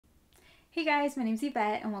Hey guys, my name's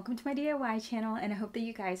Yvette and welcome to my DIY channel, and I hope that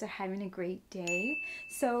you guys are having a great day.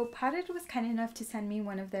 So Pott'd was kind enough to send me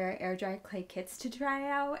one of their air dry clay kits to try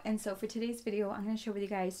out, and so for today's video I'm going to share with you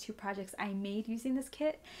guys two projects I made using this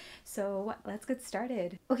kit. So let's get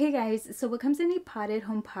started. Okay guys, so what comes in a Pott'd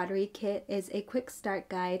home pottery kit is a quick start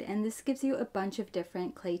guide, and this gives you a bunch of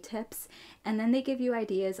different clay tips, and then they give you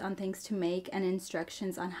ideas on things to make and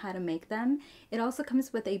instructions on how to make them. It also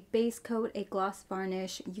comes with a base coat, a gloss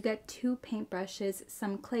varnish, you get two paintbrushes,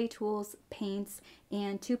 some clay tools, paints,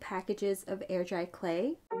 and two packages of air dry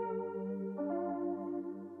clay.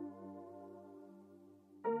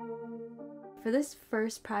 For this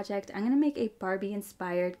first project, I'm going to make a Barbie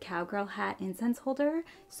inspired cowgirl hat incense holder.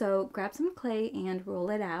 So grab some clay and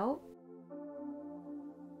roll it out.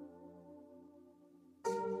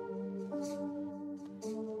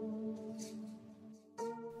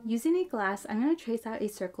 Using a glass, I'm going to trace out a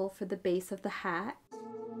circle for the base of the hat.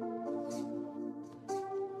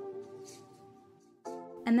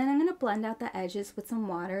 And then I'm going to blend out the edges with some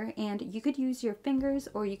water, and you could use your fingers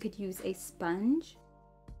or you could use a sponge.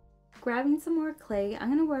 Grabbing some more clay, I'm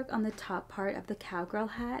going to work on the top part of the cowgirl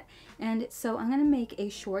hat, and so I'm going to make a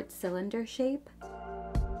short cylinder shape.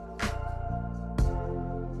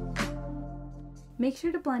 Make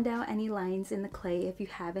sure to blend out any lines in the clay if you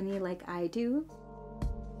have any, like I do.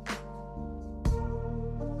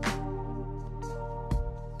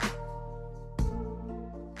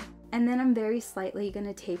 And then I'm very slightly going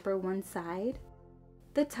to taper one side.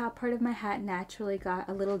 The top part of my hat naturally got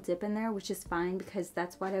a little dip in there, which is fine because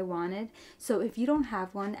that's what I wanted. So if you don't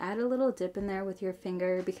have one, add a little dip in there with your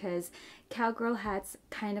finger because cowgirl hats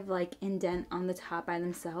kind of like indent on the top by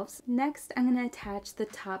themselves. Next, I'm going to attach the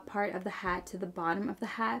top part of the hat to the bottom of the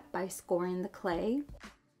hat by scoring the clay.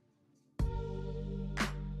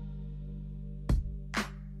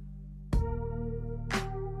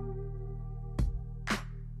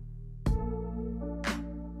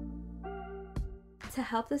 To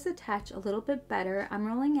help this attach a little bit better, I'm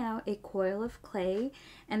rolling out a coil of clay,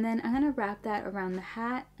 and then I'm going to wrap that around the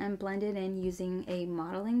hat and blend it in using a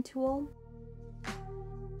modeling tool.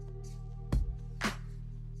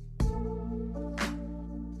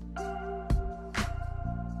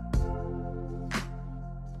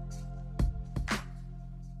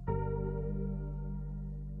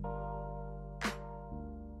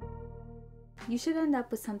 You should end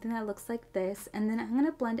up with something that looks like this, and then I'm going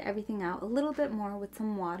to blend everything out a little bit more with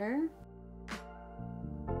some water.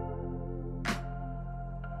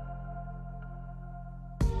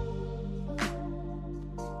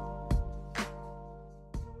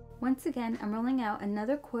 Once again, I'm rolling out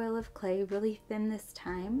another coil of clay, really thin this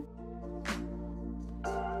time.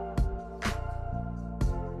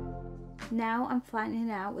 Now I'm flattening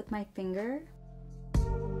it out with my finger.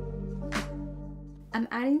 I'm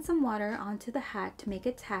adding some water onto the hat to make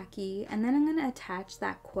it tacky, and then I'm going to attach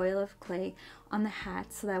that coil of clay on the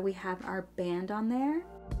hat so that we have our band on there.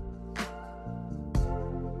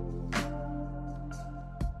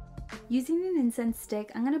 Using an incense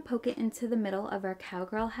stick, I'm going to poke it into the middle of our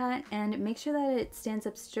cowgirl hat and make sure that it stands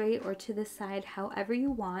up straight or to the side, however you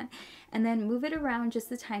want, and then move it around just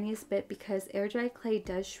the tiniest bit because air dry clay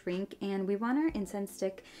does shrink and we want our incense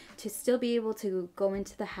stick to still be able to go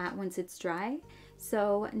into the hat once it's dry.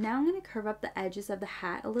 So now I'm going to curve up the edges of the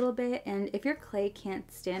hat a little bit, and if your clay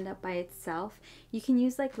can't stand up by itself, you can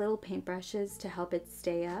use like little paintbrushes to help it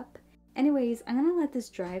stay up. Anyways, I'm going to let this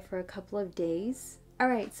dry for a couple of days.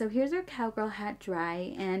 Alright, so here's our cowgirl hat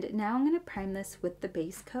dry, and now I'm going to prime this with the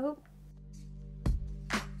base coat.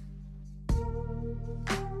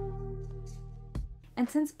 And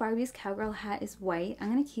since Barbie's cowgirl hat is white,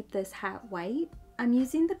 I'm going to keep this hat white. I'm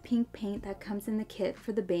using the pink paint that comes in the kit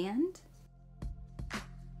for the band.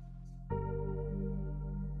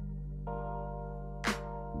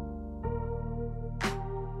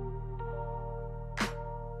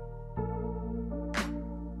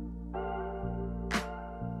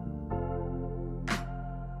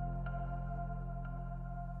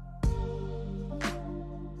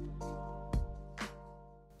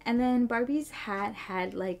 And then Barbie's hat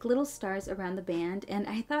had like little stars around the band, and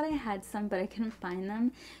I thought I had some but I couldn't find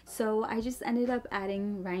them, so I just ended up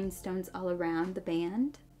adding rhinestones all around the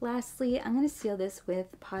band. Lastly, I'm going to seal this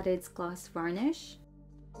with Pott'd's gloss varnish.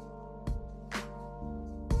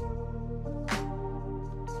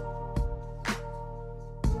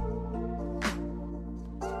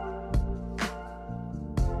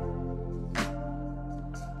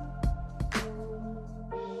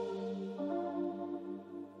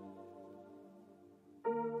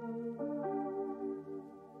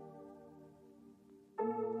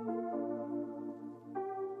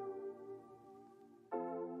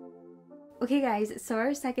 Okay guys, so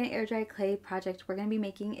our second air dry clay project we're going to be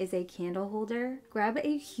making is a candle holder. Grab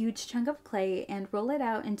a huge chunk of clay and roll it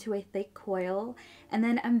out into a thick coil, and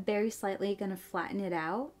then I'm very slightly going to flatten it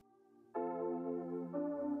out.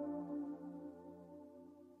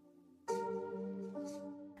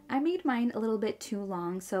 I made mine a little bit too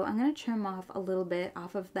long, so I'm going to trim off a little bit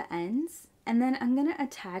off of the ends. And then I'm going to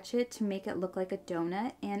attach it to make it look like a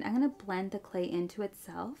donut, and I'm going to blend the clay into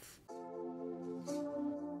itself.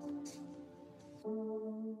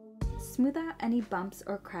 Smooth out any bumps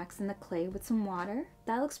or cracks in the clay with some water.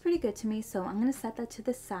 That looks pretty good to me, so I'm going to set that to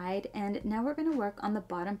the side, and now we're going to work on the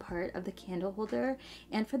bottom part of the candle holder.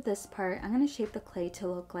 And for this part, I'm going to shape the clay to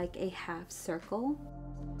look like a half circle.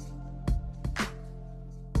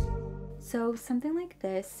 So something like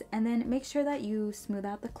this, and then make sure that you smooth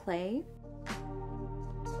out the clay.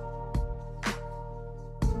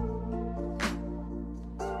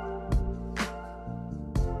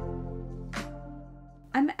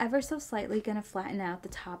 I'm ever so slightly going to flatten out the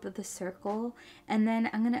top of the circle, and then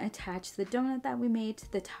I'm going to attach the donut that we made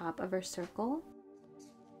to the top of our circle.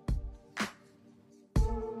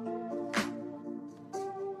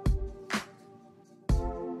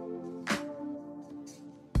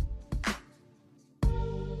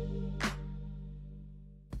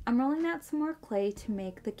 I'm rolling out some more clay to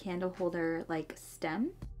make the candle holder like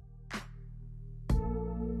stem.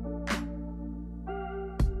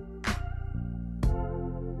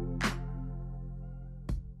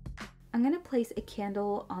 I'm going to place a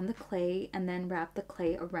candle on the clay and then wrap the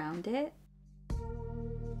clay around it.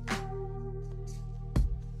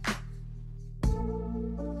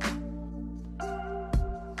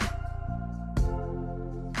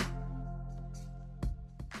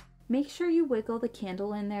 Make sure you wiggle the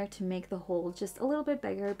candle in there to make the hole just a little bit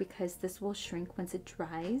bigger, because this will shrink once it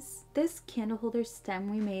dries. This candle holder stem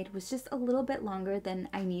we made was just a little bit longer than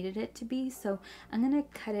I needed it to be, so I'm going to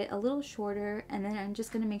cut it a little shorter, and then I'm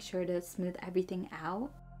just going to make sure to smooth everything out.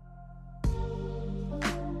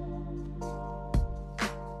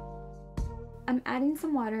 I'm adding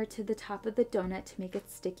some water to the top of the donut to make it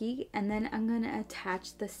sticky, and then I'm going to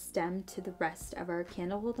attach the stem to the rest of our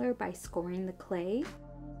candle holder by scoring the clay.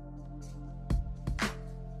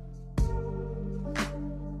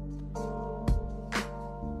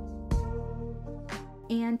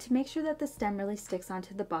 And to make sure that the stem really sticks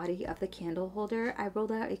onto the body of the candle holder, I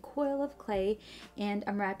rolled out a coil of clay and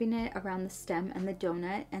I'm wrapping it around the stem and the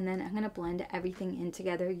donut, and then I'm going to blend everything in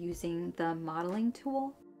together using the modeling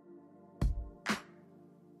tool.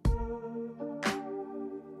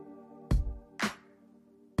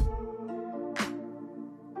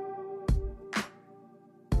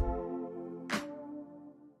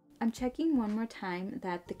 I'm checking one more time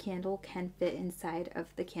that the candle can fit inside of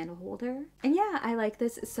the candle holder. And yeah, I like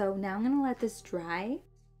this, so now I'm gonna let this dry.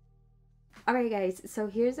 Alright guys, so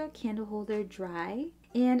here's our candle holder dry,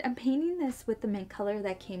 and I'm painting this with the mint color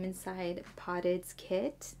that came inside Pott'd's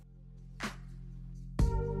kit.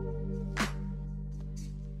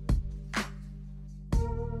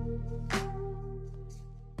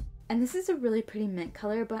 And this is a really pretty mint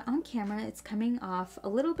color, but on camera it's coming off a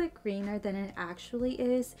little bit greener than it actually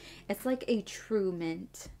is. It's like a true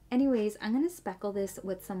mint. Anyways, I'm going to speckle this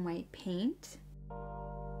with some white paint.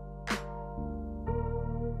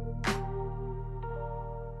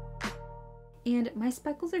 And my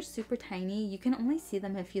speckles are super tiny. You can only see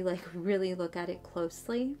them if you like really look at it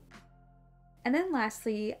closely. And then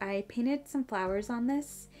lastly, I painted some flowers on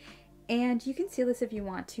this. And you can see this if you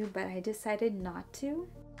want to, but I decided not to.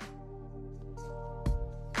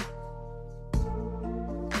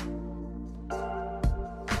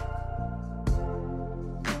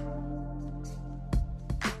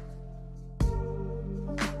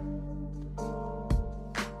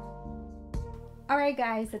 Alright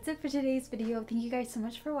guys, that's it for today's video. Thank you guys so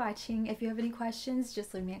much for watching. If you have any questions,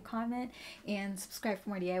 just leave me a comment and subscribe for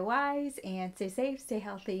more DIYs, and stay safe, stay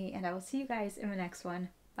healthy, and I will see you guys in the next one.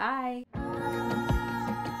 Bye!